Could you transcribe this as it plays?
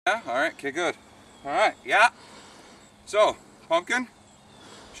Yeah, alright, okay, good. Alright, yeah. So, pumpkin,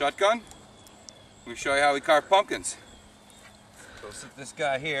 shotgun. Let me show you how we carve pumpkins. So sit this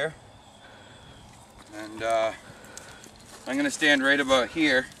guy here, and I'm going to stand right about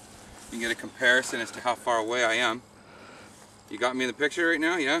here. You can get a comparison as to how far away I am. You got me in the picture right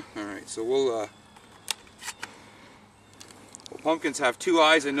now? Yeah? Alright, so well, pumpkins have 2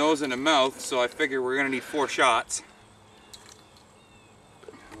 eyes, a nose, and a mouth, so I figure we're going to need 4 shots.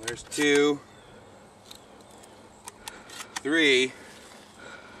 There's 2, 3,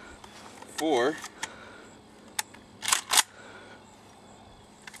 4.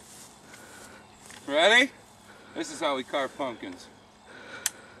 Ready? This is how we carve pumpkins.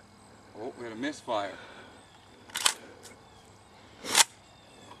 Oh, we had a misfire.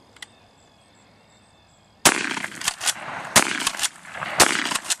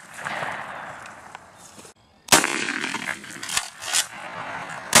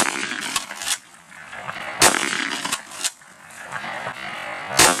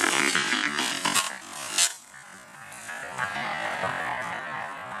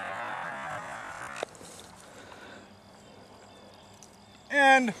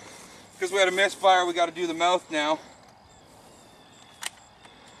 And because we had a misfire, we got to do the mouth now.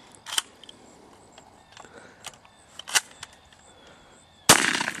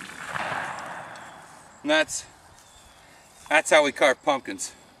 And that's how we carve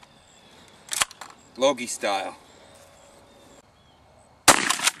pumpkins. Logie style.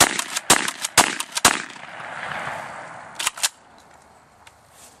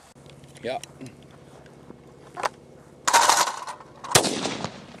 Yeah.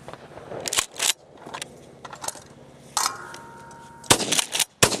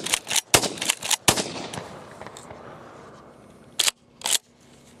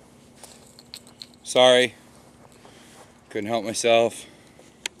 Sorry, couldn't help myself.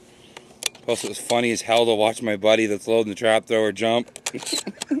 Plus it was funny as hell to watch my buddy that's loading the trap thrower jump.